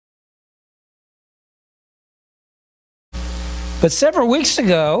But several weeks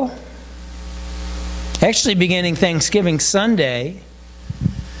ago, actually beginning Thanksgiving Sunday,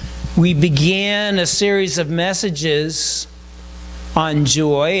 we began a series of messages on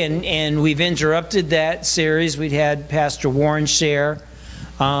joy, and we've interrupted that series. We'd had Pastor Warren share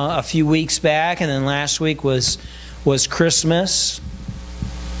a few weeks back, and then last week was Christmas.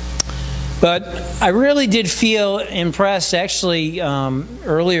 But I really did feel impressed, actually,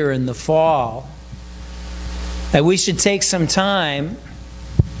 earlier in the fall, that we should take some time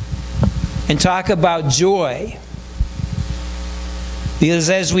and talk about joy. Because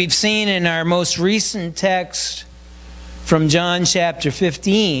as we've seen in our most recent text from John chapter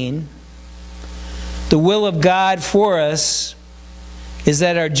 15, the will of God for us is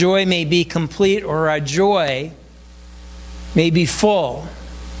that our joy may be complete, or our joy may be full.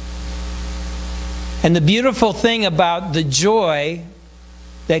 And the beautiful thing about the joy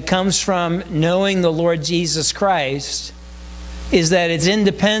that comes from knowing the Lord Jesus Christ is that it's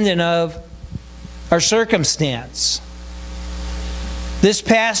independent of our circumstance. This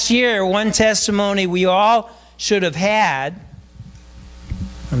past year, one testimony we all should have had,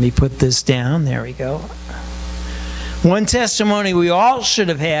 let me put this down, there we go. One testimony we all should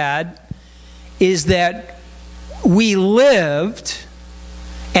have had is that we lived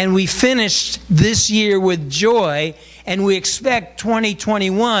and we finished this year with joy, and we expect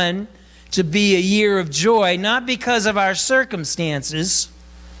 2021 to be a year of joy, not because of our circumstances,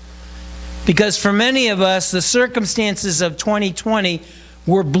 because for many of us, the circumstances of 2020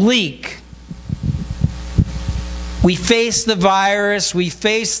 were bleak. We faced the virus, we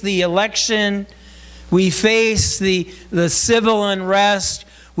faced the election, we faced the civil unrest,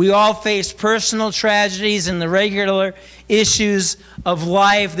 we all faced personal tragedies and the regular issues of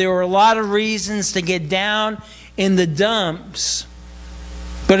life. There were a lot of reasons to get down in the dumps.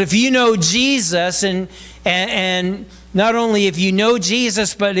 But if you know Jesus, and not only if you know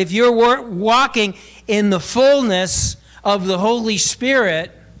Jesus, but if you're walking in the fullness of the Holy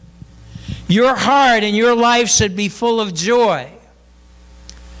Spirit, your heart and your life should be full of joy.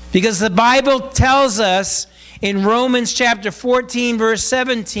 Because the Bible tells us in Romans chapter 14, verse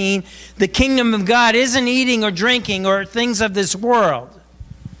 17, the kingdom of God isn't eating or drinking or things of this world.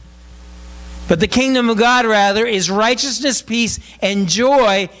 But the kingdom of God, rather, is righteousness, peace, and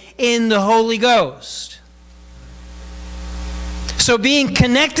joy in the Holy Ghost. So being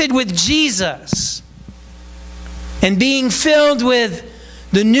connected with Jesus and being filled with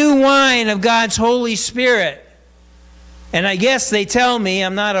the new wine of God's Holy Spirit. And I guess they tell me,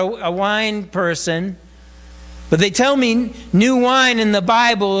 I'm not a wine person, but they tell me new wine in the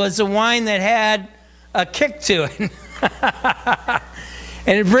Bible is a wine that had a kick to it.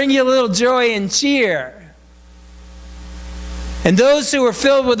 And it brings you a little joy and cheer. And those who were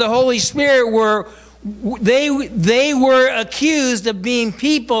filled with the Holy Spirit were accused of being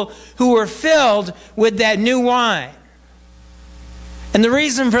people who were filled with that new wine. And the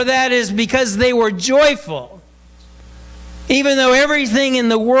reason for that is because they were joyful. Even though everything in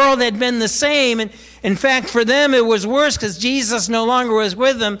the world had been the same, and in fact for them it was worse because Jesus no longer was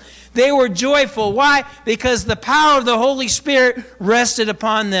with them, they were joyful. Why? Because the power of the Holy Spirit rested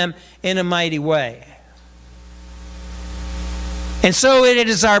upon them in a mighty way. And so it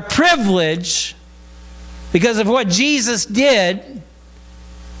is our privilege, because of what Jesus did,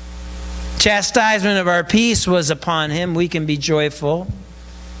 chastisement of our peace was upon him, we can be joyful.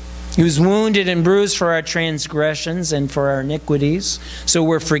 He was wounded and bruised for our transgressions and for our iniquities, so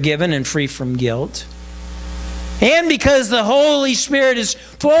we're forgiven and free from guilt. And because the Holy Spirit is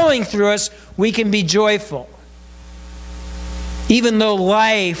flowing through us, we can be joyful. Even though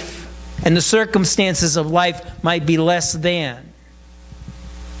life and the circumstances of life might be less than.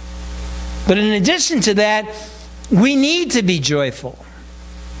 But in addition to that, we need to be joyful.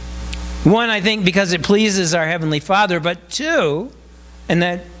 One, I think, because it pleases our Heavenly Father, but two, and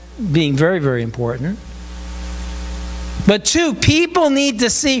that being very, very important, but two, people need to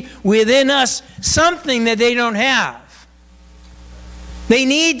see within us something that they don't have. They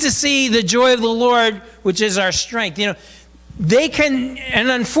need to see the joy of the Lord, which is our strength. You know, they can, and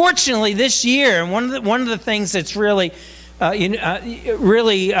unfortunately this year, and one of the things that's really, has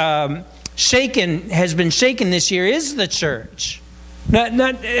been shaken this year is the church.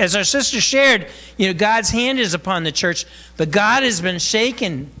 Not as our sister shared, you know, God's hand is upon the church, but God has been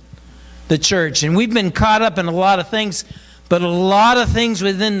shaking the church, and we've been caught up in a lot of things, but a lot of things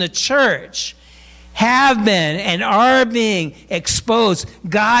within the church have been and are being exposed.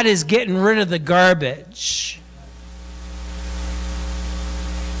 God is getting rid of the garbage.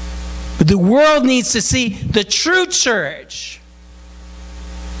 But the world needs to see the true church.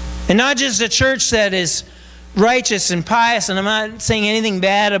 And not just a church that is righteous and pious, and I'm not saying anything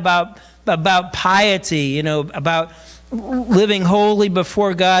bad about piety, you know, about living holy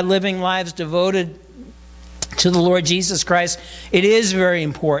before God, living lives devoted to the Lord Jesus Christ. It is very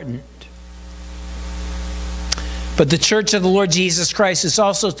important. But the church of the Lord Jesus Christ is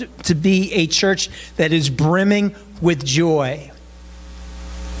also to be a church that is brimming with joy.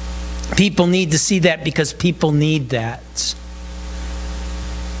 People need to see that because people need that.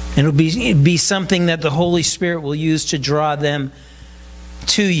 And it'll be something that the Holy Spirit will use to draw them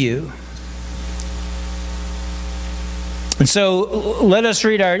to you. And so let us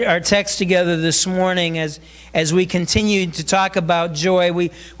read our text together this morning as we continue to talk about joy.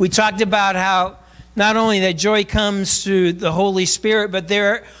 We talked about how not only that joy comes through the Holy Spirit, but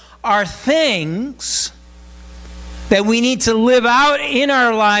there are things that we need to live out in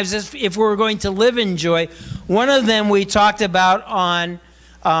our lives if we're going to live in joy. One of them we talked about on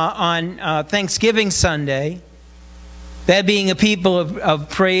Thanksgiving Sunday, that being a people of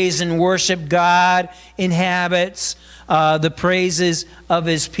praise and worship. God inhabits the praises of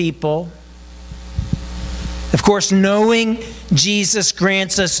His people. Of course, knowing Jesus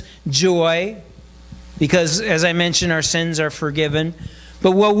grants us joy because, as I mentioned, our sins are forgiven.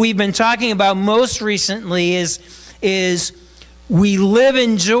 But what we've been talking about most recently is we live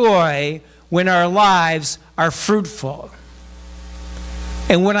in joy when our lives are fruitful.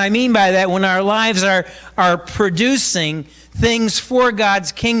 And what I mean by that, when our lives are producing things for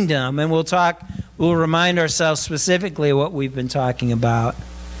God's kingdom, and we'll remind ourselves specifically of what we've been talking about.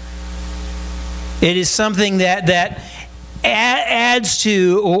 It is something that adds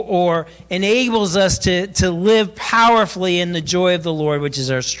to or enables us to live powerfully in the joy of the Lord, which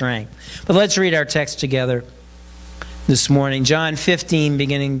is our strength. But let's read our text together this morning. John 15,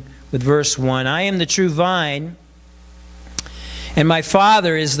 beginning with verse 1. I am the true vine, and my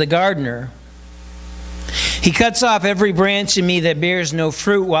Father is the gardener. He cuts off every branch in me that bears no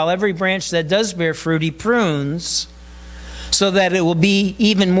fruit, while every branch that does bear fruit He prunes, so that it will be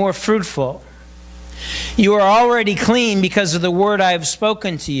even more fruitful. You are already clean because of the word I have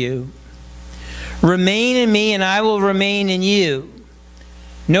spoken to you. Remain in me, and I will remain in you.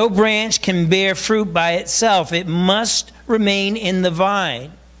 No branch can bear fruit by itself. It must remain in the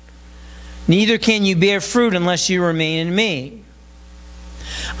vine. Neither can you bear fruit unless you remain in me.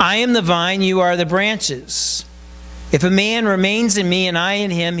 I am the vine, you are the branches. If a man remains in me and I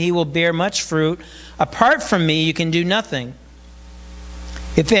in him, he will bear much fruit. Apart from me, you can do nothing.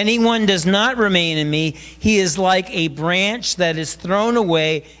 If anyone does not remain in me, he is like a branch that is thrown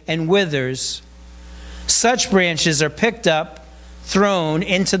away and withers. Such branches are picked up, thrown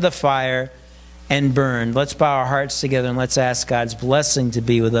into the fire, and burned. Let's bow our hearts together and let's ask God's blessing to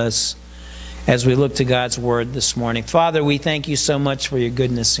be with us as we look to God's word this morning. Father, we thank you so much for your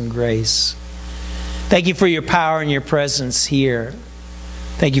goodness and grace. Thank you for your power and your presence here.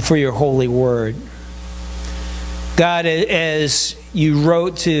 Thank you for your holy word. God, as you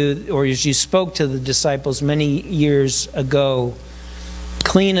wrote to, or as you spoke to the disciples many years ago,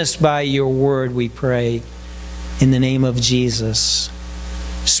 clean us by your word, we pray, in the name of Jesus.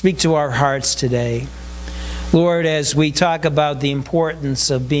 Speak to our hearts today. Lord, as we talk about the importance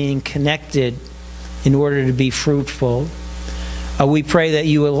of being connected in order to be fruitful, we pray that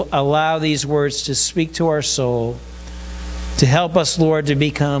you will allow these words to speak to our soul, to help us, Lord, to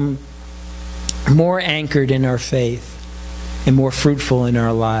become more anchored in our faith and more fruitful in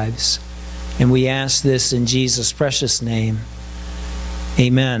our lives. And we ask this in Jesus' precious name.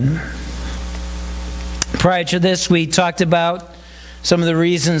 Amen. Prior to this, we talked about some of the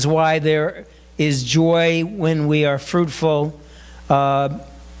reasons why there is joy when we are fruitful.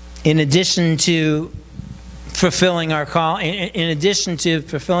 In addition to fulfilling our call,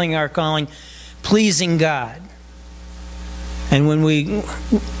 pleasing God. And when we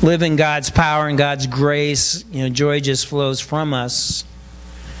live in God's power and God's grace, joy just flows from us.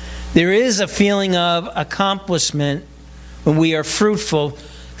 There is a feeling of accomplishment when we are fruitful.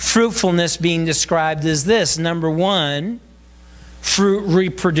 Fruitfulness being described as this. Number one, fruit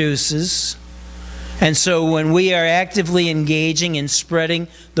reproduces. And so when we are actively engaging in spreading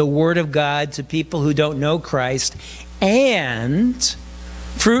the Word of God to people who don't know Christ, and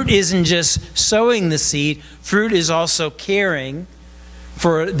fruit isn't just sowing the seed, fruit is also caring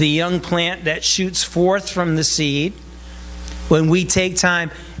for the young plant that shoots forth from the seed. When we take time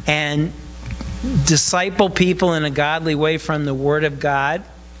and disciple people in a godly way from the Word of God,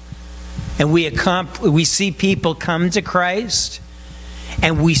 and we see people come to Christ,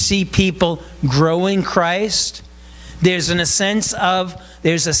 and we see people grow in Christ, there's a sense of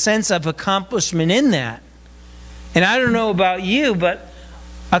accomplishment in that. And I don't know about you, but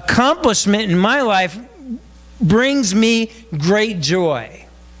accomplishment in my life brings me great joy.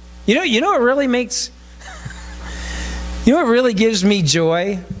 You know what really makes, you know what really gives me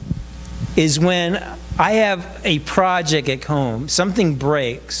joy is when I have a project at home, something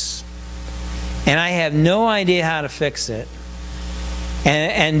breaks, and I have no idea how to fix it.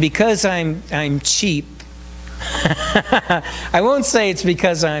 And because I'm cheap, I won't say it's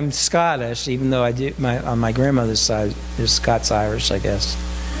because I'm Scottish, even though I do on my grandmother's side, there's Scots-Irish, I guess.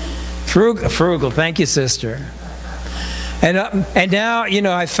 Frugal, thank you, sister. And now,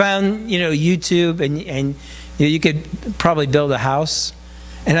 I found, YouTube, and you could probably build a house.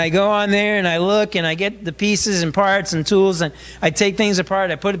 And I go on there and I look and I get the pieces and parts and tools and I take things apart,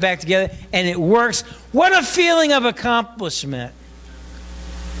 I put it back together, and it works. What a feeling of accomplishment.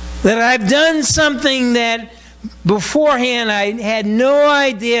 That I've done something that beforehand I had no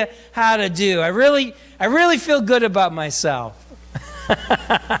idea how to do. I really feel good about myself.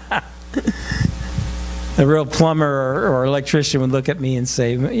 A real plumber or electrician would look at me and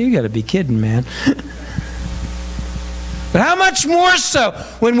say, "You got to be kidding, man." But how much more so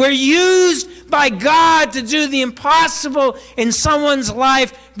when we're used by God to do the impossible in someone's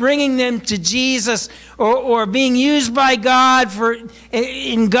life, bringing them to Jesus, or being used by God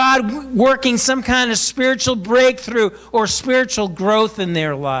in God working some kind of spiritual breakthrough or spiritual growth in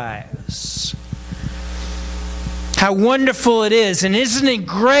their lives. How wonderful it is. And isn't it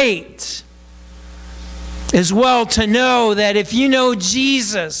great as well to know that if you know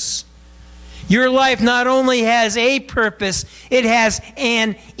Jesus, your life not only has a purpose, it has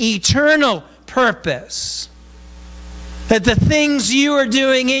an eternal purpose. That the things you are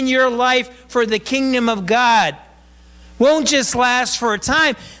doing in your life for the kingdom of God won't just last for a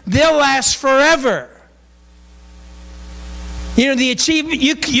time, they'll last forever. The achievement,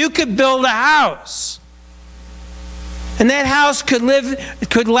 you could build a house. And that house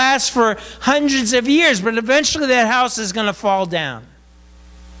could last for hundreds of years, but eventually that house is going to fall down.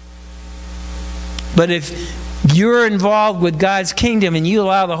 But if you're involved with God's kingdom and you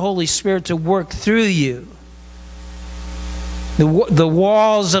allow the Holy Spirit to work through you, the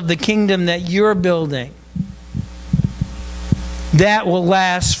walls of the kingdom that you're building, that will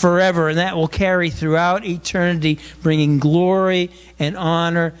last forever, and that will carry throughout eternity, bringing glory and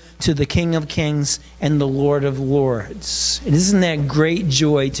honor to the King of Kings and the Lord of Lords. And isn't that great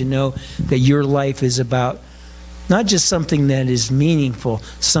joy to know that your life is about not just something that is meaningful,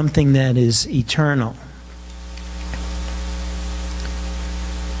 something that is eternal.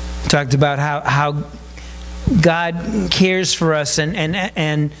 Talked about how God cares for us,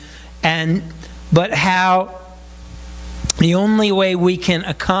 but how the only way we can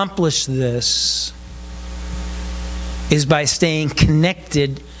accomplish this is by staying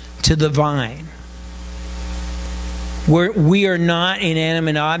connected to the vine. We are not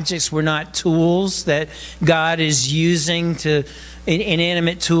inanimate objects. We're not tools that God is using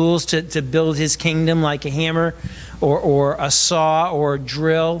inanimate tools to build His kingdom, like a hammer or a saw or a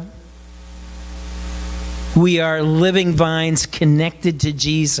drill. We are living vines connected to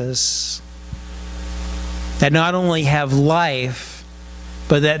Jesus that not only have life,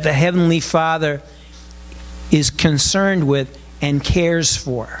 but that the Heavenly Father is concerned with and cares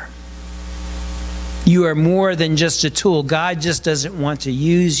for. You are more than just a tool. God just doesn't want to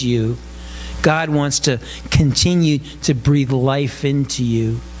use you. God wants to continue to breathe life into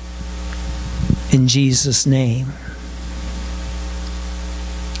you. In Jesus' name.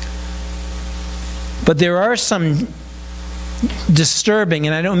 But there are some disturbing,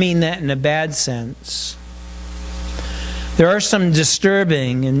 and I don't mean that in a bad sense. There are some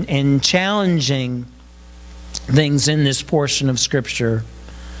disturbing and challenging things in this portion of Scripture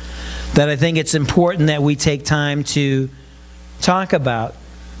that I think it's important that we take time to talk about.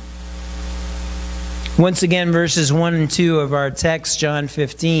 Once again, verses 1 and 2 of our text, John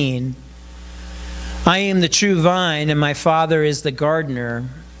 15. I am the true vine, and my Father is the gardener.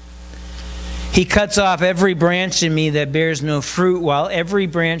 He cuts off every branch in me that bears no fruit, while every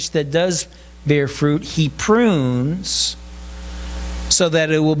branch that does bear fruit, He prunes so that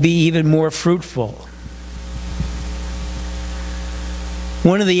it will be even more fruitful.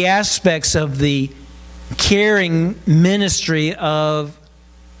 One of the aspects of the caring ministry of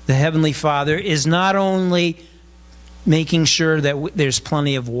the Heavenly Father is not only making sure that there's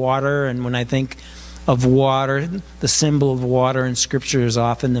plenty of water, and when I think of water, the symbol of water in Scripture is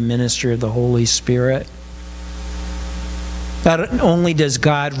often the ministry of the Holy Spirit. Not only does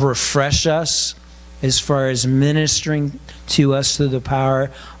God refresh us as far as ministering to us through the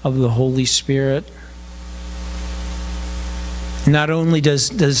power of the Holy Spirit, not only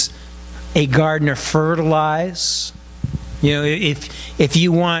does a gardener fertilize. If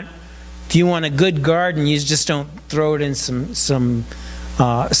you want If you want a good garden, you just don't throw it in some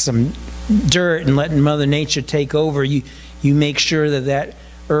dirt and let Mother Nature take over. You make sure that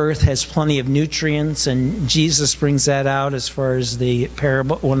earth has plenty of nutrients, and Jesus brings that out as far as the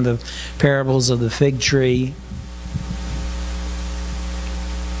parable, one of the parables of the fig tree.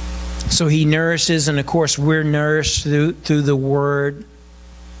 So he nourishes, and of course we're nourished through the Word.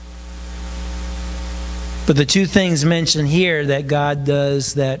 But the two things mentioned here that God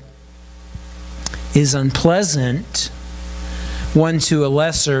does that is unpleasant, one to a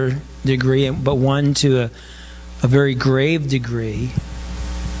lesser degree, but one to a very grave degree,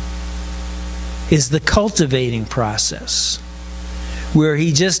 is the cultivating process, where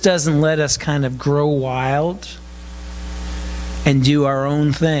he just doesn't let us kind of grow wild and do our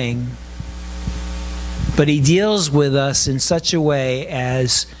own thing, but he deals with us in such a way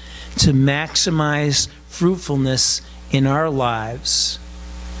as to maximize fruitfulness in our lives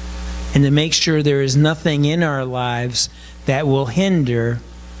and to make sure there is nothing in our lives that will hinder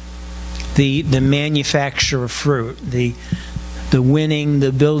the manufacture of fruit, the winning,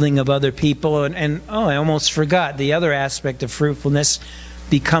 the building of other people, and I almost forgot the other aspect of fruitfulness,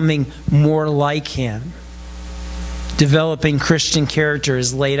 becoming more like him. Developing Christian character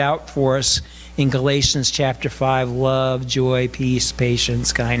is laid out for us in Galatians chapter 5, love, joy, peace,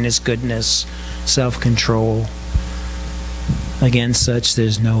 patience, kindness, goodness, self-control. Against such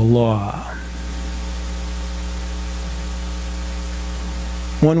there's no law.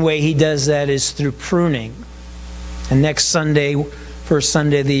 One way he does that is through pruning. And next Sunday, first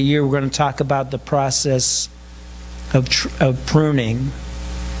Sunday of the year, we're going to talk about the process of pruning.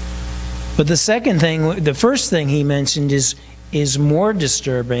 But the second thing, the first thing he mentioned is more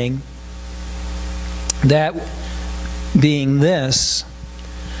disturbing. That being this,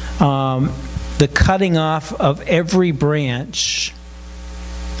 the cutting off of every branch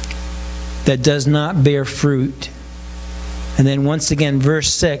that does not bear fruit. And then once again,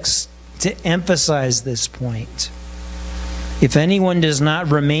 verse 6, to emphasize this point. If anyone does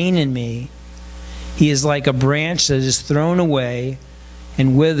not remain in me, he is like a branch that is thrown away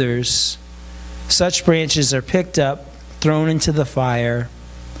and withers. Such branches are picked up, thrown into the fire,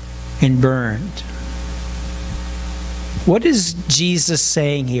 and burned. What is Jesus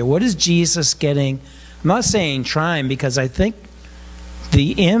saying here? What is Jesus getting? I'm not saying trying, because I think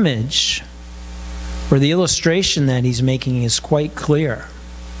the image or the illustration that he's making is quite clear.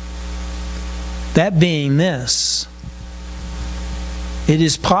 That being this, it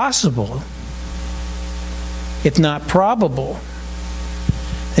is possible, if not probable,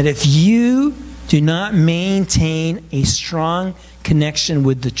 that if you do not maintain a strong connection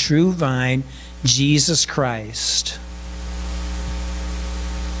with the true vine, Jesus Christ,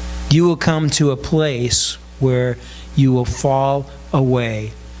 you will come to a place where you will fall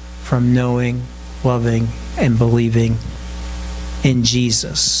away from knowing, loving, and believing in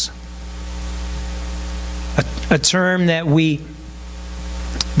Jesus. A term that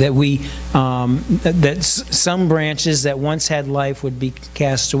some branches that once had life would be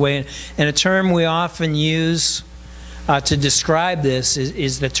cast away, and a term we often use to describe this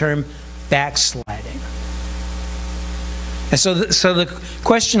is the term backsliding. And so the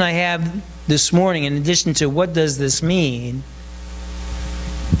question I have this morning, in addition to what does this mean,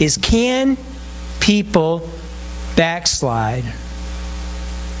 is can people backslide?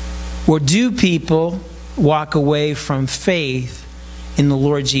 Or do people walk away from faith in the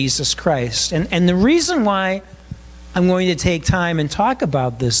Lord Jesus Christ? And the reason why I'm going to take time and talk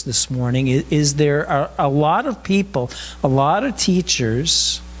about this morning is there are a lot of people, a lot of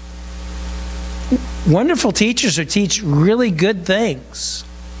teachers, wonderful teachers who teach really good things,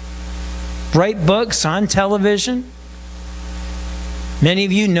 write books on television. Many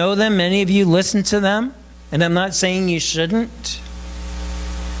of you know them, many of you listen to them, and I'm not saying you shouldn't.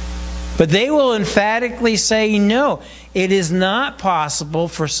 But they will emphatically say, no, it is not possible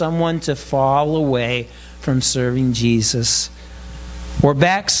for someone to fall away from serving Jesus or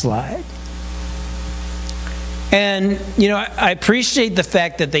backslide. And, you know, I appreciate the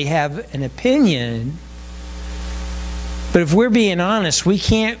fact that they have an opinion, but if we're being honest, we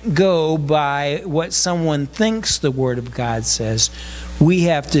can't go by what someone thinks the Word of God says. We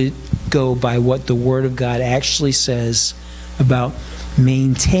have to go by what the Word of God actually says about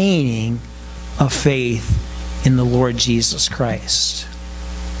maintaining a faith in the Lord Jesus Christ.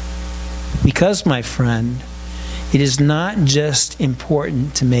 Because, my friend, it is not just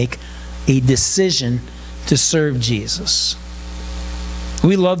important to make a decision to serve Jesus.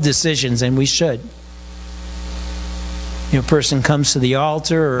 We love decisions, and we should. You know, a person comes to the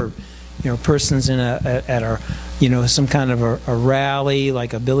altar, or, you know, a person's in at our some kind of a rally,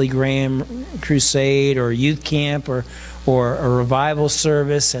 like a Billy Graham crusade or a youth camp or a revival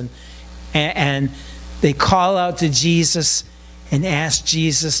service, and they call out to Jesus and ask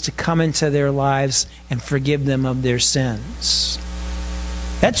Jesus to come into their lives and forgive them of their sins.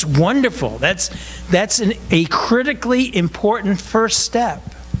 That's wonderful. That's a critically important first step.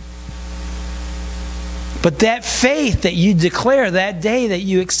 But that faith that you declare that day that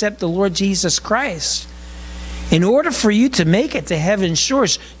you accept the Lord Jesus Christ, in order for you to make it to heaven's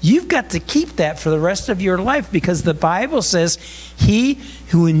shores, you've got to keep that for the rest of your life, because the Bible says, he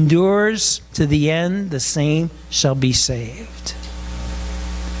who endures to the end, the same shall be saved.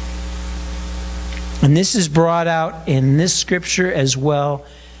 And this is brought out in this scripture as well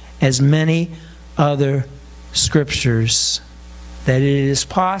as many other scriptures, that it is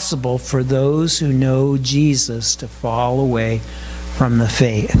possible for those who know Jesus to fall away from the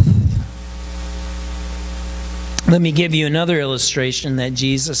faith. Let me give you another illustration that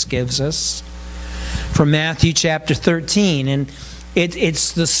Jesus gives us from Matthew chapter 13. And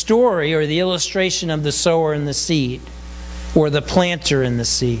it's the story or the illustration of the sower and the seed, or the planter and the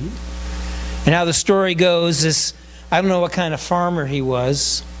seed. And how the story goes is, I don't know what kind of farmer he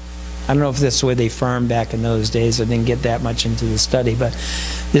was. I don't know if that's the way they farmed back in those days. I didn't get that much into the study. But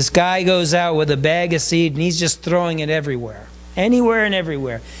this guy goes out with a bag of seed, and he's just throwing it everywhere. Anywhere and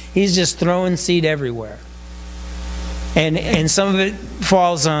everywhere. He's just throwing seed everywhere. And some of it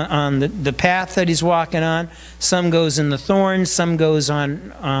falls on the path that he's walking on. Some goes in the thorns. Some goes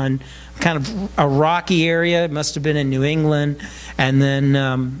on kind of a rocky area. It must have been in New England. And then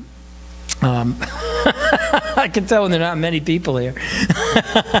I can tell when there are not many people here.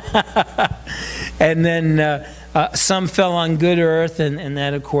 And then some fell on good earth, and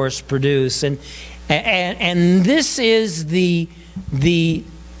that, of course, produced. And this is the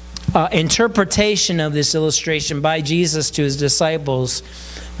interpretation of this illustration by Jesus to his disciples,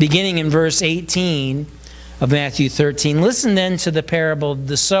 beginning in verse 18 of Matthew 13. Listen then to the parable of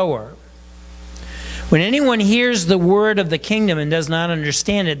the sower. When anyone hears the word of the kingdom and does not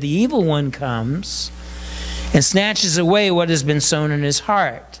understand it, the evil one comes and snatches away what has been sown in his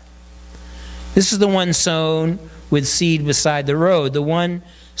heart. This is the one sown with seed beside the road. The one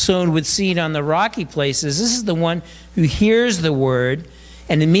sown with seed on the rocky places, this is the one who hears the word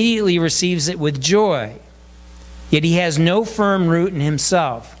and immediately receives it with joy. Yet he has no firm root in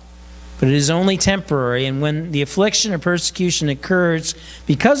himself, but it is only temporary, and when the affliction or persecution occurs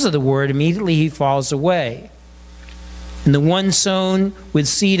because of the word, immediately he falls away. And the one sown with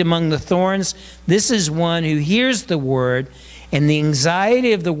seed among the thorns, this is one who hears the word, and the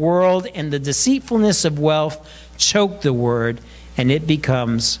anxiety of the world and the deceitfulness of wealth choke the word, and it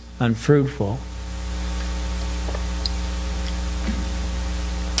becomes unfruitful.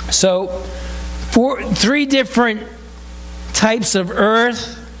 So, three different types of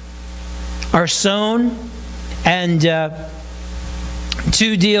earth are sown, and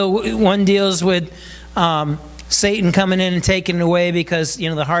one deals with Satan coming in and taking it away because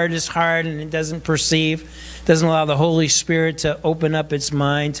the heart is hard and it doesn't perceive, doesn't allow the Holy Spirit to open up its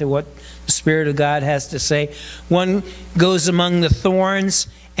mind to what the Spirit of God has to say. One goes among the thorns,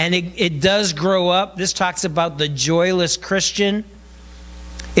 and it does grow up. This talks about the joyless Christian.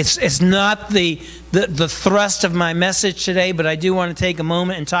 It's not the thrust of my message today, but I do want to take a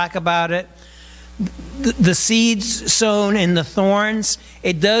moment and talk about it. The seeds sown in the thorns,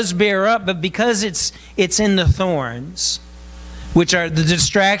 it does bear up, but because it's in the thorns, which are the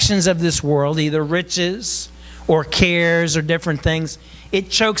distractions of this world, either riches or cares or different things, it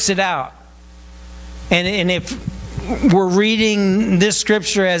chokes it out. And if we're reading this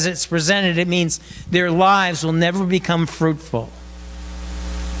scripture as it's presented, it means their lives will never become fruitful.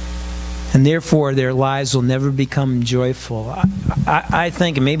 And therefore, their lives will never become joyful. I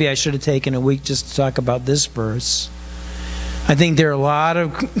think, and maybe I should have taken a week just to talk about this verse. I think there are a lot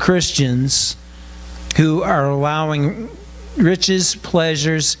of Christians who are allowing riches,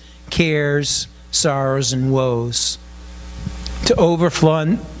 pleasures, cares, sorrows, and woes to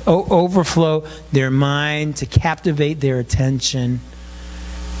overflow their mind, to captivate their attention,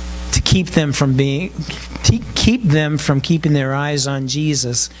 to keep them from keeping their eyes on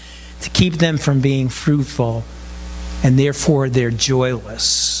Jesus, to keep them from being fruitful, and therefore they're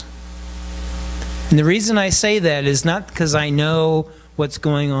joyless. And the reason I say that is not because I know what's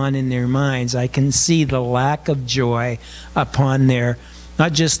going on in their minds. I can see the lack of joy upon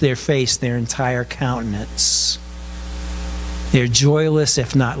not just their face, their entire countenance. They're joyless,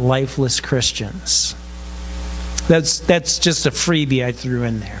 if not lifeless Christians. That's just a freebie I threw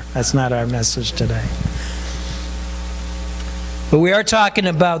in there. That's not our message today. But we are talking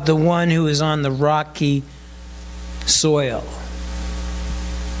about the one who is on the rocky soil.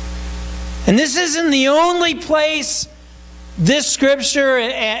 And this isn't the only place this scripture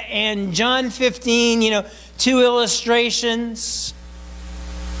and John 15, two illustrations.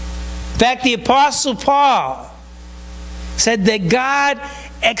 In fact, the Apostle Paul said that God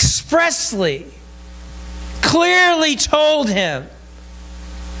expressly, clearly told him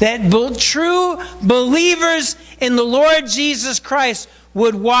that true believers in the Lord Jesus Christ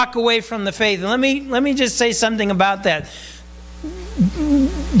would walk away from the faith. And let me just say something about that.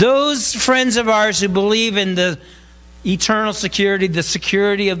 Those friends of ours who believe in the eternal security, the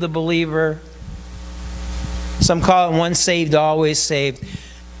security of the believer, some call it once saved, always saved.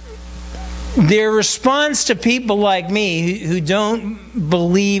 Their response to people like me who don't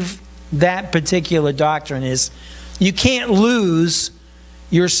believe that particular doctrine is, you can't lose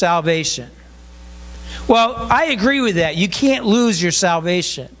your salvation. Well, I agree with that. You can't lose your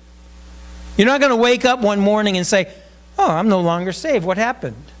salvation. You're not going to wake up one morning and say, oh, I'm no longer saved. What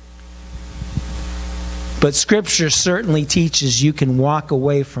happened? But Scripture certainly teaches you can walk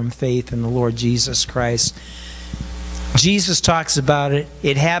away from faith in the Lord Jesus Christ. Jesus talks about it.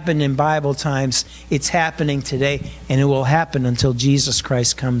 It happened in Bible times. It's happening today, and it will happen until Jesus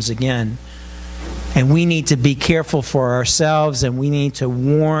Christ comes again. And we need to be careful for ourselves, and we need to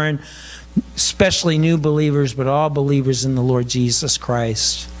warn, especially new believers, but all believers in the Lord Jesus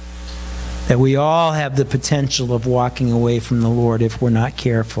Christ, that we all have the potential of walking away from the Lord if we're not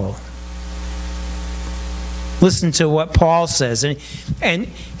careful. Listen to what Paul says. And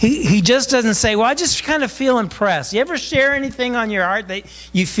he just doesn't say, well, I just kind of feel impressed. You ever share anything on your heart that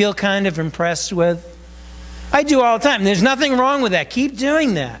you feel kind of impressed with? I do all the time. There's nothing wrong with that. Keep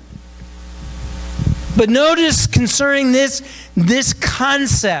doing that. But notice concerning this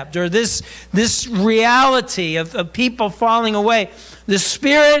concept or this reality of people falling away, the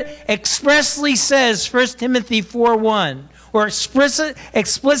Spirit expressly says, 1 Timothy 4:1, or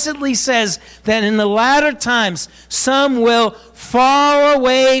explicitly says that in the latter times some will fall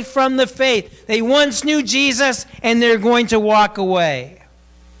away from the faith. They once knew Jesus and they're going to walk away.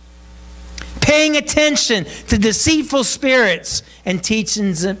 Paying attention to deceitful spirits and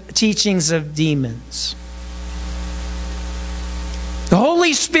teachings of demons. The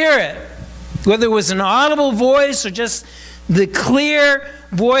Holy Spirit, whether it was an audible voice or just the clear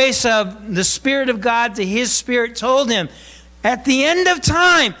voice of the Spirit of God to His Spirit, told him, at the end of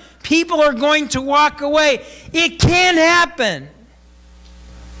time, people are going to walk away. It can happen.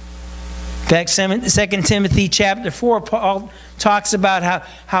 In fact, 2 Timothy chapter 4, Paul talks about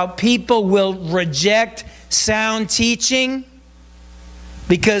how people will reject sound teaching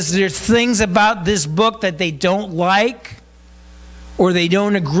because there's things about this book that they don't like or they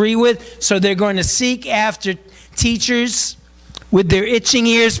don't agree with, so they're going to seek after teachers with their itching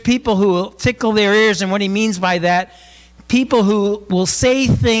ears, people who will tickle their ears. And what he means by that, people who will say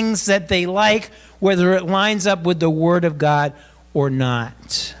things that they like, whether it lines up with the Word of God or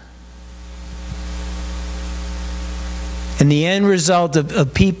not. And the end result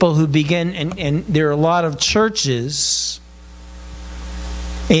of people who begin, and there are a lot of churches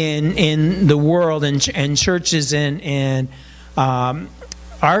in the world and churches in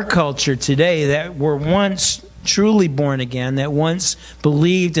our culture today that were once truly born again, that once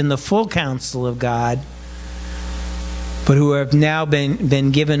believed in the full counsel of God, but who have now been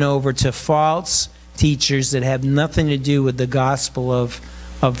given over to false teachers that have nothing to do with the gospel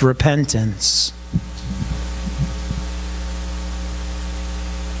of repentance.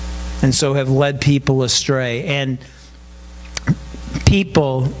 And so have led people astray. And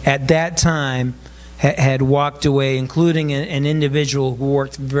people at that time had walked away, including an individual who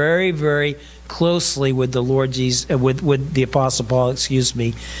worked very, very closely with the Lord Jesus, with the Apostle Paul, excuse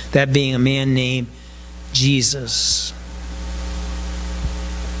me, that being a man named Jesus.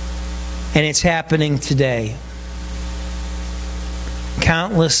 And it's happening today.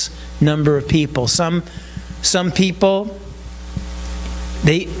 Countless number of people. Some people,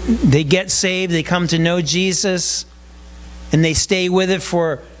 they get saved, they come to know Jesus, and they stay with it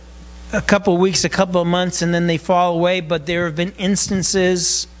for a couple of weeks, a couple of months, and then they fall away. But there have been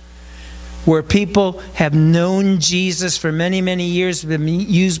instances where people have known Jesus for many, many years, been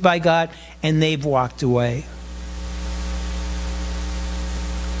used by God, and they've walked away.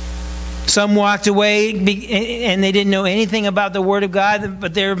 Some walked away and they didn't know anything about the Word of God,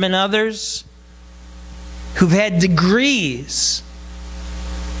 but there have been others who've had degrees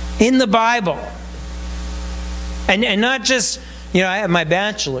in the Bible. And not just, I have my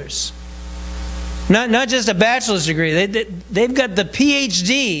bachelor's. Not just a bachelor's degree. They've got the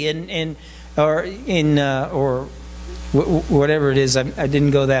PhD or whatever it is. I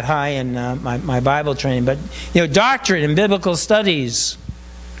didn't go that high in my Bible training, but doctorate and biblical studies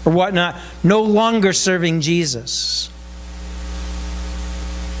or whatnot, no longer serving Jesus.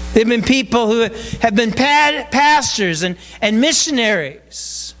 There have been people who have been pastors and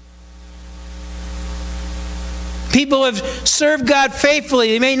missionaries. People have served God faithfully.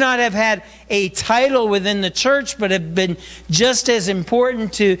 They may not have had a title within the church, but have been just as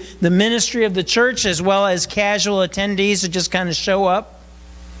important to the ministry of the church as well as casual attendees who just kind of show up,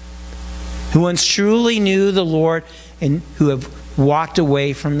 who once truly knew the Lord and who have walked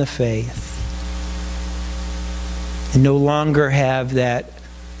away from the faith and no longer have that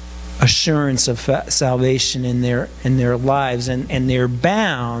assurance of salvation in their lives, and they're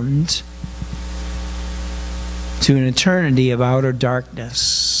bound to an eternity of outer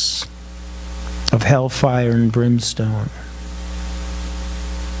darkness, of hellfire and brimstone.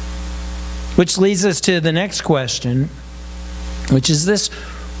 Which leads us to the next question, which is this: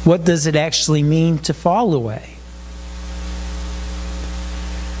 what does it actually mean to fall away?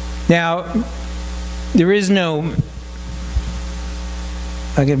 Now, there is no,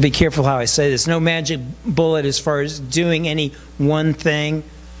 I'm going to be careful how I say this, no magic bullet as far as doing any one thing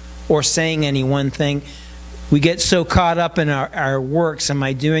or saying any one thing. We get so caught up in our works. Am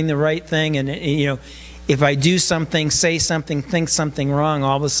I doing the right thing? And, if I do something, say something, think something wrong,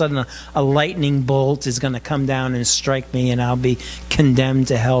 all of a sudden a lightning bolt is going to come down and strike me and I'll be condemned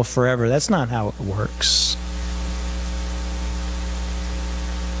to hell forever. That's not how it works.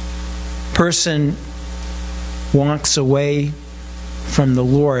 Person walks away from the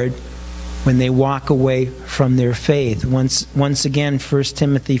Lord when they walk away from their faith. Once again, 1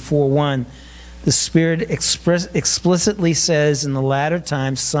 Timothy 4:1, the Spirit explicitly says in the latter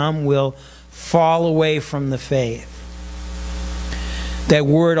times some will fall away from the faith. That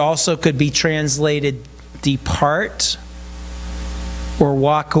word also could be translated depart or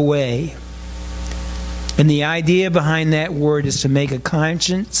walk away. And the idea behind that word is to make a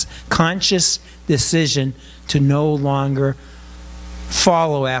conscious decision to no longer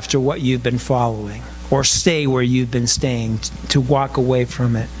follow after what you've been following or stay where you've been staying, to walk away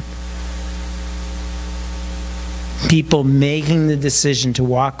from it. People making the decision to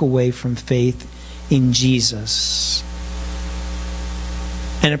walk away from faith in Jesus.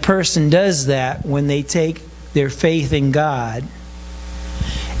 And a person does that when they take their faith in God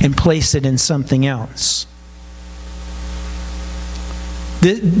and place it in something else.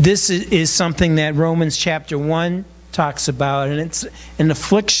 This is something that Romans chapter 1 talks about, and it's an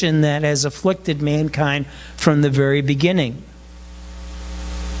affliction that has afflicted mankind from the very beginning.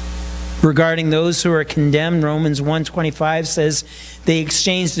 Regarding those who are condemned, Romans 1:25 says they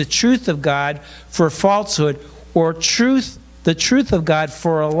exchanged the truth of God for falsehood, or the truth of God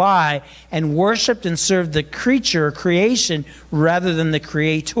for a lie, and worshipped and served the creature or creation rather than the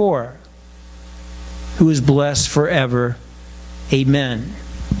Creator, who is blessed forever. Amen.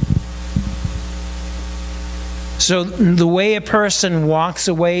 So the way a person walks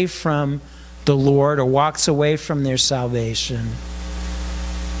away from the Lord or walks away from their salvation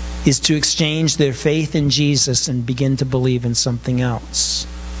is to exchange their faith in Jesus and begin to believe in something else.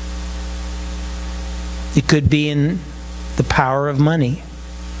 It could be in the power of money.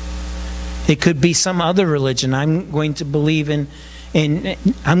 It could be some other religion. I'm going to believe in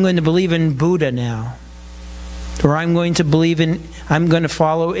Buddha now. Or I'm going to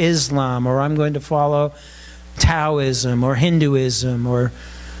follow Islam, or I'm going to follow Taoism or Hinduism, or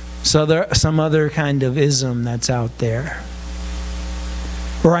some other kind of ism that's out there.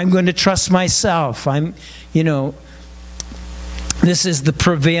 Or I'm going to trust myself. This is the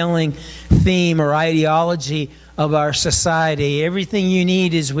prevailing theme or ideology of our society. Everything you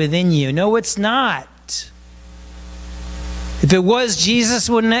need is within you. No, it's not. If it was, Jesus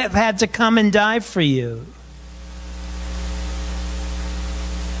wouldn't have had to come and die for you.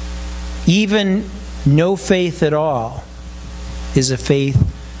 Even no faith at all is a faith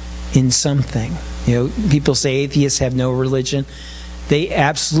in something. People say atheists have no religion. They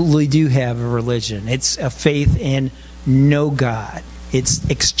absolutely do have a religion. It's a faith in no God. It's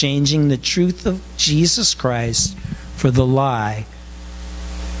exchanging the truth of Jesus Christ for the lie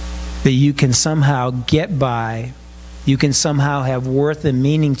that you can somehow get by, you can somehow have worth and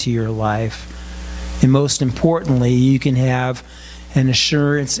meaning to your life, and most importantly, you can have an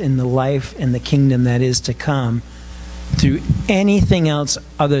assurance in the life and the kingdom that is to come through anything else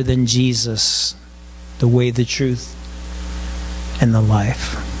other than Jesus, the way, the truth, and the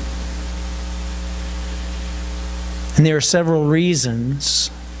life. And there are several reasons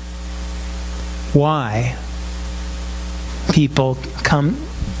why people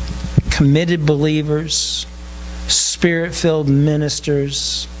committed believers, Spirit-filled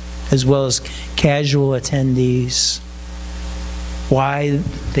ministers, as well as casual attendees, why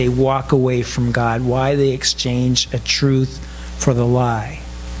they walk away from God, why they exchange a truth for the lie.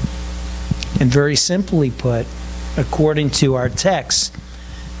 And very simply put, according to our text,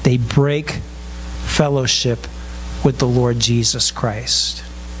 they break fellowship with the Lord Jesus Christ.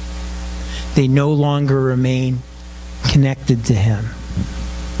 They no longer remain connected to Him.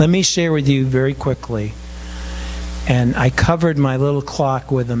 Let me share with you very quickly. And I covered my little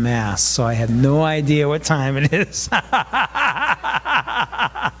clock with a mask, so I have no idea what time it is. Actually,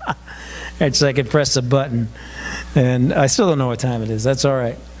 I could press a button. And I still don't know what time it is. That's all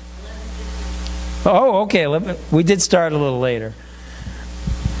right. Oh, okay. We did start a little later.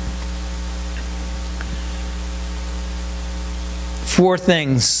 Four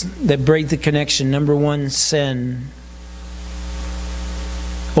things that break the connection. Number one, sin.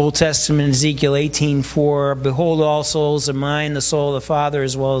 Old Testament, Ezekiel 18:4, behold, all souls are mine, the soul of the Father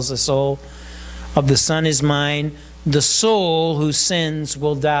as well as the soul of the Son is mine. The soul who sins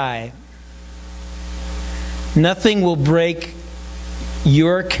will die. Nothing will break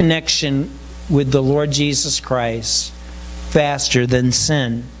your connection with the Lord Jesus Christ faster than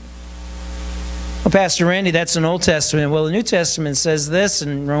sin. Well, Pastor Randy, that's an Old Testament. Well, the New Testament says this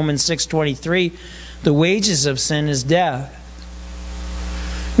in Romans 6:23, the wages of sin is death.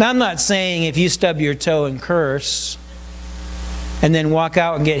 Now, I'm not saying if you stub your toe and curse and then walk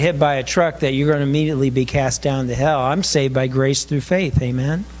out and get hit by a truck that you're going to immediately be cast down to hell. I'm saved by grace through faith.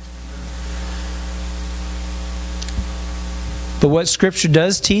 Amen? But what Scripture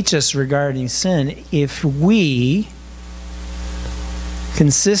does teach us regarding sin, if we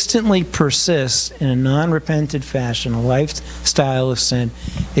consistently persist in a non-repentant fashion, a lifestyle of sin,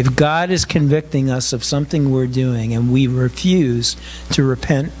 if God is convicting us of something we're doing and we refuse to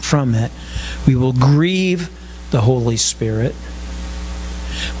repent from it, we will grieve the Holy Spirit.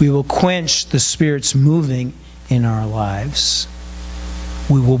 We will quench the Spirit's moving in our lives.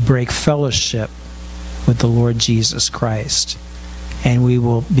 We will break fellowship with the Lord Jesus Christ. And we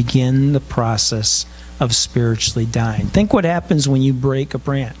will begin the process of spiritually dying. Think what happens when you break a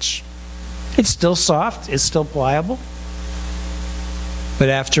branch. It's still soft, it's still pliable, but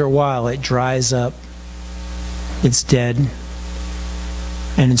after a while it dries up, it's dead,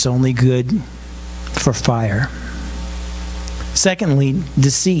 and it's only good for fire. Secondly,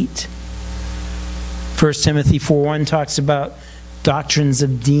 deceit. 1 Timothy 4:1 talks about doctrines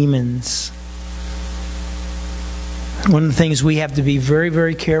of demons. One of the things we have to be very,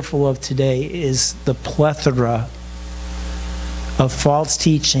 very careful of today is the plethora of false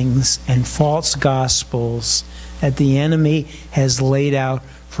teachings and false gospels that the enemy has laid out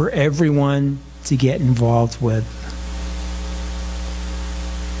for everyone to get involved with.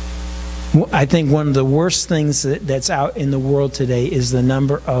 I think one of the worst things that's out in the world today is the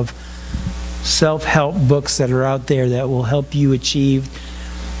number of self-help books that are out there that will help you achieve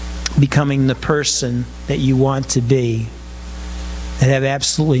becoming the person that you want to be, that have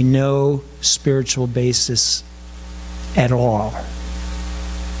absolutely no spiritual basis at all.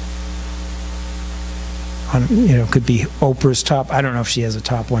 Could be Oprah's top. I don't know if she has a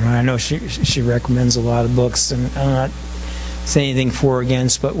top one. I know she recommends a lot of books, and I'm not saying anything for or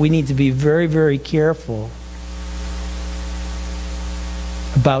against, but we need to be very, very careful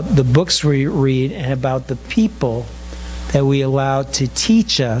about the books we read and about the people that we allow to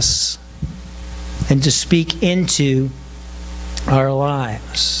teach us and to speak into our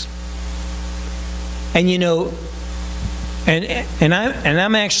lives. And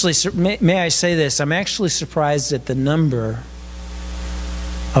I'm actually, may I say this, I'm actually surprised at the number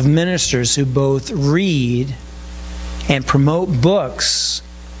of ministers who both read and promote books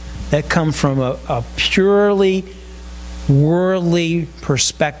that come from a purely worldly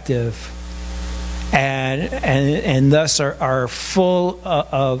perspective, and thus are full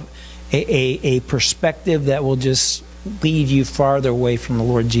of a perspective that will just lead you farther away from the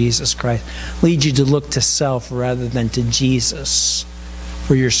Lord Jesus Christ, lead you to look to self rather than to Jesus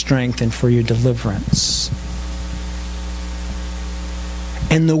for your strength and for your deliverance.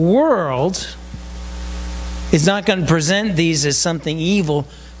 And the world is not going to present these as something evil,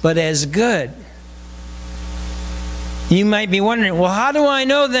 but as good. You might be wondering, well, how do I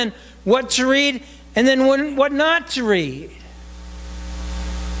know then what to read and then what not to read?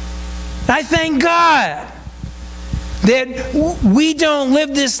 I thank God that we don't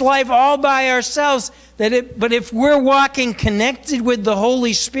live this life all by ourselves, but if we're walking connected with the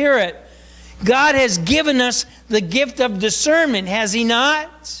Holy Spirit, God has given us the gift of discernment, has He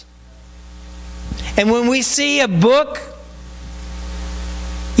not? And when we see a book,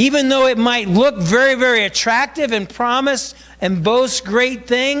 Even though it might look very, very attractive and promise and boast great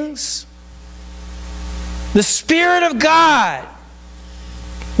things, the Spirit of God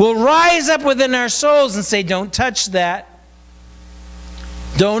will rise up within our souls and say, don't touch that.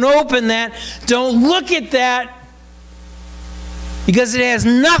 Don't open that. Don't look at that. Because it has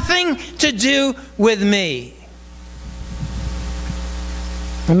nothing to do with me.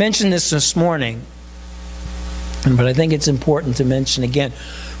 I mentioned this morning, but I think it's important to mention again.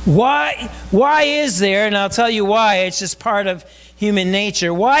 Why is there, and I'll tell you why, it's just part of human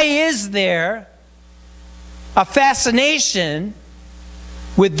nature. Why is there a fascination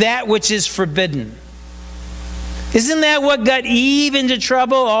with that which is forbidden? Isn't that what got Eve into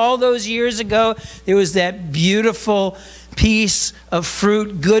trouble all those years ago? There was that beautiful piece of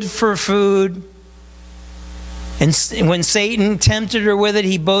fruit, good for food. And when Satan tempted her with it,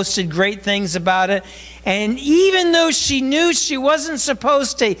 he boasted great things about it. And even though she knew she wasn't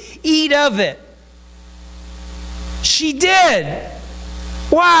supposed to eat of it, she did.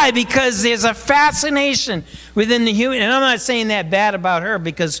 Why? Because there's a fascination within the human. And I'm not saying that bad about her,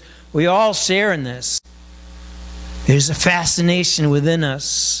 because we all share in this. There's a fascination within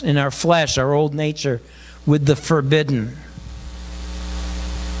us, in our flesh, our old nature, with the forbidden.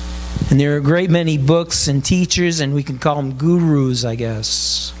 And there are a great many books and teachers, and we can call them gurus, I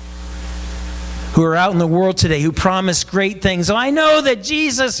guess, who are out in the world today who promise great things. Oh, I know that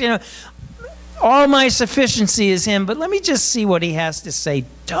Jesus, all my sufficiency is Him, but let me just see what He has to say.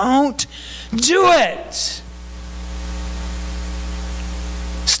 Don't do it.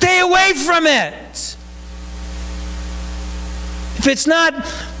 Stay away from it. If it's not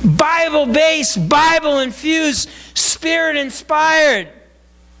Bible-based, Bible-infused, Spirit-inspired,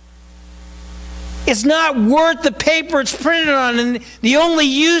 it's not worth the paper it's printed on, and the only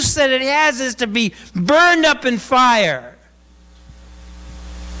use that it has is to be burned up in fire.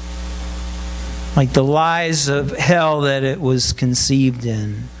 Like the lies of hell that it was conceived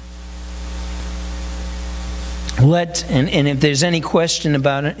in. And if there's any question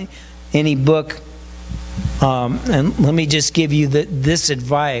about any book, and let me just give you this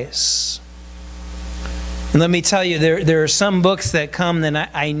advice. And let me tell you, there are some books that come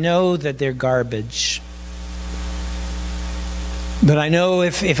that I know that they're garbage. But I know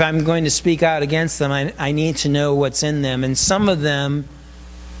if I'm going to speak out against them, I need to know what's in them. And some of them,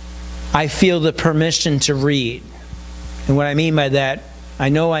 I feel the permission to read. And what I mean by that, I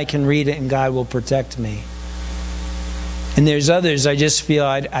know I can read it and God will protect me. And there's others I just feel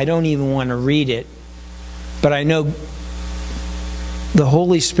I don't even want to read it. But I know the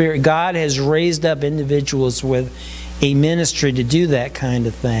Holy Spirit, God has raised up individuals with a ministry to do that kind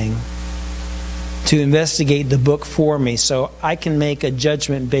of thing, to investigate the book for me, so I can make a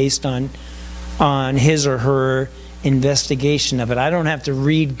judgment based on his or her investigation of it. I don't have to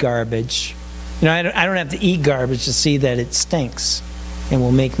read garbage. I don't have to eat garbage to see that it stinks and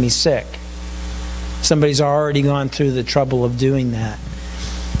will make me sick. Somebody's already gone through the trouble of doing that.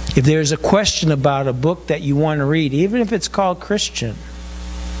 If there's a question about a book that you want to read, even if it's called Christian,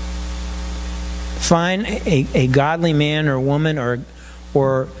 find a godly man or woman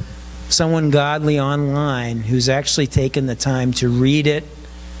or someone godly online who's actually taken the time to read it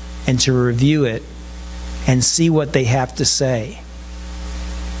and to review it and see what they have to say.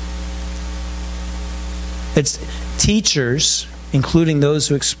 It's teachers, including those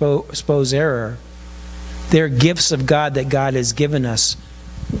who expose error. They're gifts of God that God has given us.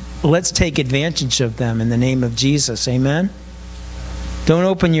 Let's take advantage of them in the name of Jesus. Amen? Don't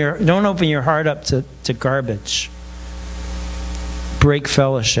open your heart up to garbage. Break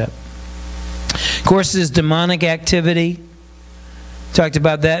fellowship. Of course, there's demonic activity. Talked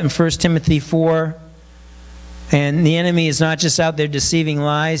about that in 1 Timothy 4. And the enemy is not just out there deceiving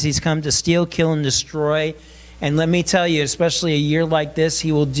lies. He's come to steal, kill, and destroy. And let me tell you, especially a year like this,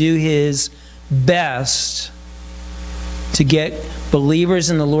 he will do his best to get believers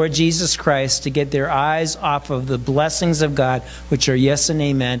in the Lord Jesus Christ to get their eyes off of the blessings of God, which are yes and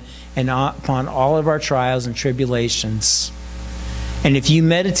amen, and upon all of our trials and tribulations. And if you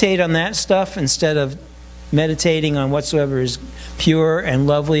meditate on that stuff instead of meditating on whatsoever is pure and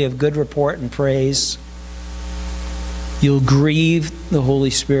lovely, of good report and praise, you'll grieve the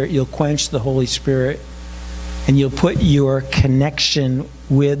Holy Spirit, you'll quench the Holy Spirit, and you'll put your connection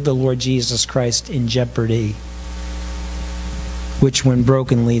with the Lord Jesus Christ in jeopardy, which when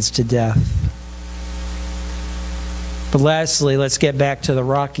broken leads to death. But lastly, let's get back to the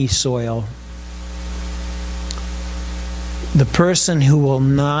rocky soil. The person who will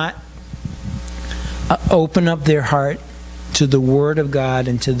not open up their heart to the Word of God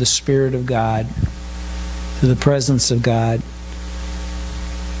and to the Spirit of God, to the presence of God,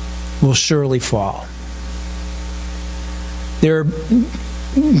 will surely fall. There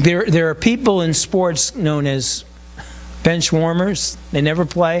are people in sports known as bench warmers. They never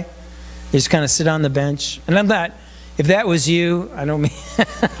play. They just kind of sit on the bench. And I'm not, if that was you, I don't mean...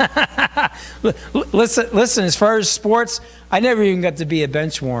 listen, as far as sports, I never even got to be a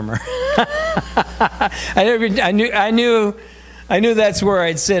bench warmer. I knew that's where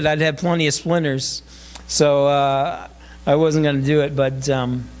I'd sit. I'd have plenty of splinters. So I wasn't going to do it. But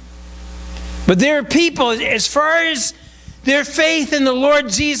there are people, as far as their faith in the Lord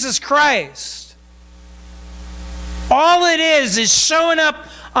Jesus Christ, all it is showing up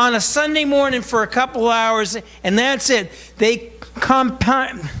on a Sunday morning for a couple hours, and that's it. They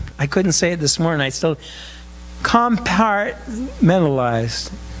compound. I couldn't say it this morning. I still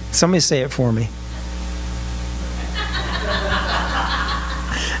compartmentalized. Somebody say it for me.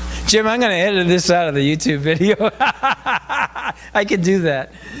 Jim, I'm going to edit this out of the YouTube video. I can do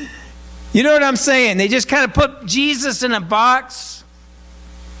that. You know what I'm saying? They just kind of put Jesus in a box.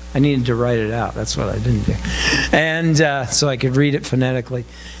 I needed to write it out. That's what I didn't do. And so I could read it phonetically.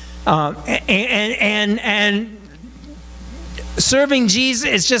 And serving Jesus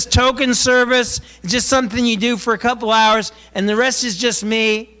is just token service. It's just something you do for a couple hours, and the rest is just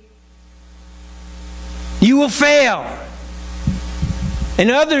me. You will fail. And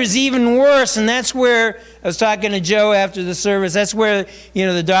others even worse, and that's where, I was talking to Joe after the service, that's where, you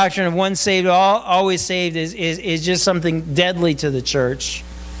know, the doctrine of once saved, always saved is just something deadly to the church.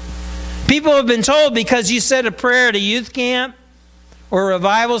 People have been told because you said a prayer at a youth camp or a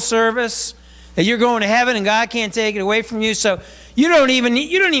revival service that you're going to heaven and God can't take it away from you, so you don't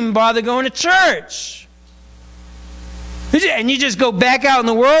even bother going to church. And you just go back out in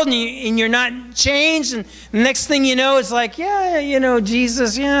the world and you're not changed. And the next thing you know, it's like, yeah, you know,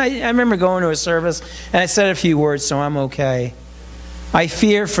 Jesus, yeah, I remember going to a service and I said a few words, so I'm okay. I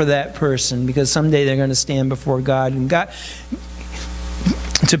fear for that person because someday they're going to stand before God. And God,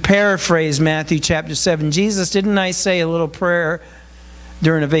 to paraphrase Matthew chapter 7, Jesus, didn't I say a little prayer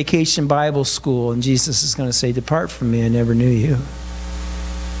during a vacation Bible school? And Jesus is going to say, depart from me, I never knew you.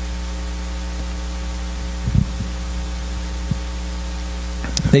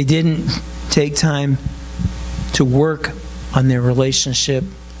 They didn't take time to work on their relationship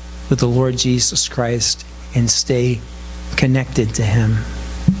with the Lord Jesus Christ and stay connected to Him.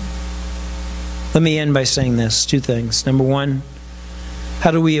 Let me end by saying this, two things. Number one,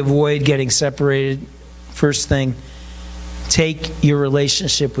 how do we avoid getting separated? First thing, take your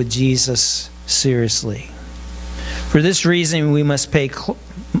relationship with Jesus seriously. For this reason, we must pay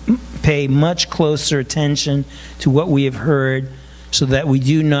much closer attention to what we have heard, so that we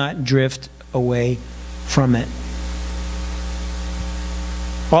do not drift away from it.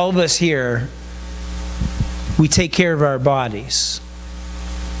 All of us here, we take care of our bodies.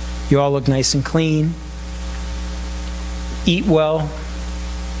 You all look nice and clean. Eat well.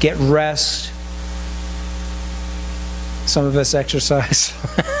 Get rest. Some of us exercise.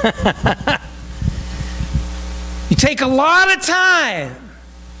 You take a lot of time.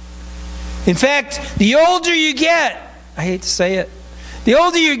 In fact, the older you get, I hate to say it, the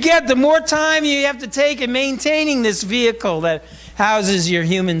older you get, the more time you have to take in maintaining this vehicle that houses your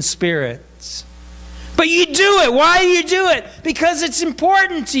human spirits. But you do it. Why do you do it? Because it's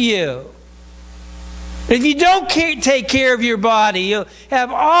important to you. If you don't take care of your body, you'll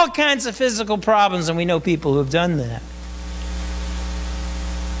have all kinds of physical problems, and we know people who have done that.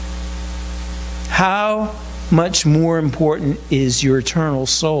 How much more important is your eternal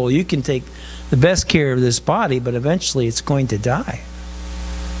soul? You can take the best care of this body, but eventually it's going to die.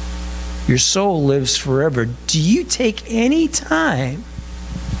 Your soul lives forever. Do you take any time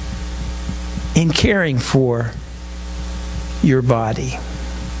in caring for your body?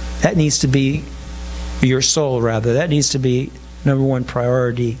 That needs to be, your soul rather, that needs to be number one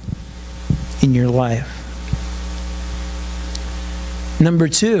priority in your life. Number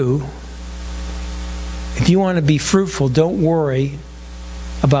two, if you want to be fruitful, don't worry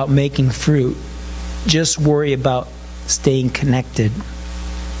about making fruit. Just worry about staying connected.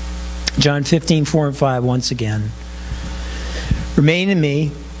 John 15:4-5 once again. Remain in me,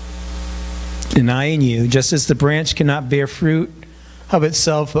 and I in you, just as the branch cannot bear fruit of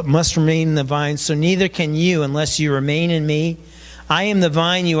itself, but must remain in the vine, so neither can you unless you remain in me. I am the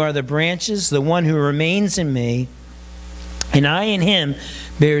vine, you are the branches. The one who remains in me, and I in him,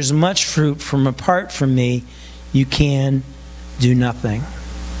 bears much fruit. From apart from me, you can do nothing.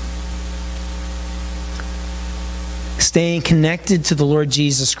 Staying connected to the Lord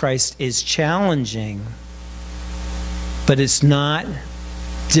Jesus Christ is challenging, but it's not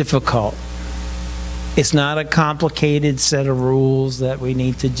difficult. It's not a complicated set of rules that we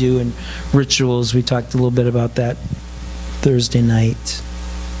need to do and rituals. We talked a little bit about that Thursday night.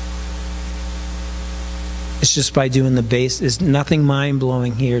 It's just by doing the base. There's nothing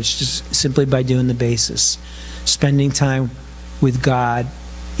mind-blowing here. It's just simply by doing the basis. Spending time with God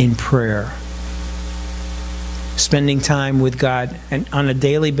in prayer. Spending time with God and on a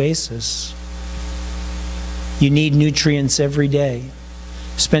daily basis. You need nutrients every day.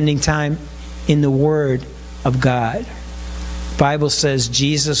 Spending time in the Word of God. The Bible says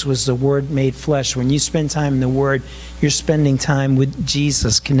Jesus was the Word made flesh. When you spend time in the Word, you're spending time with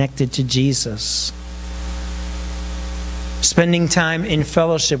Jesus, connected to Jesus. Spending time in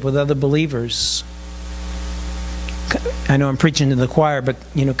fellowship with other believers. I know I'm preaching to the choir, but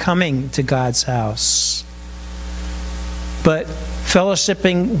coming to God's house. But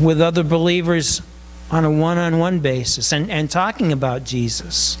fellowshipping with other believers on a one-on-one basis and talking about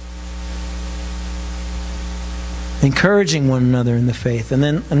Jesus. Encouraging one another in the faith. And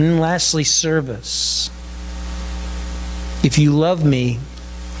then lastly, service. If you love me,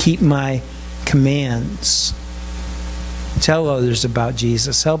 keep my commands. Tell others about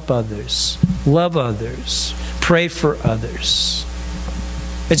Jesus. Help others. Love others. Pray for others.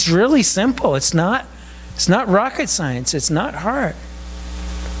 It's really simple. It's not rocket science. It's not hard.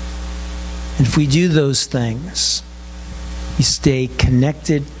 And if we do those things, we stay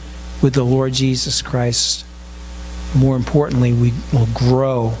connected with the Lord Jesus Christ. More importantly, we will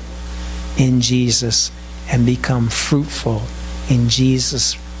grow in Jesus and become fruitful in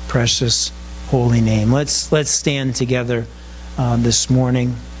Jesus' precious holy name. Let's stand together this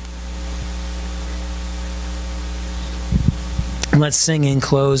morning. Let's sing in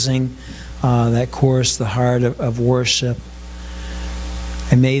closing that chorus, The Heart of Worship.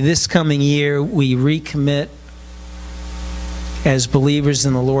 And may this coming year we recommit as believers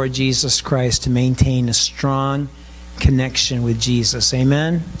in the Lord Jesus Christ to maintain a strong connection with Jesus.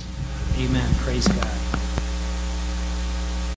 Amen? Amen. Praise God.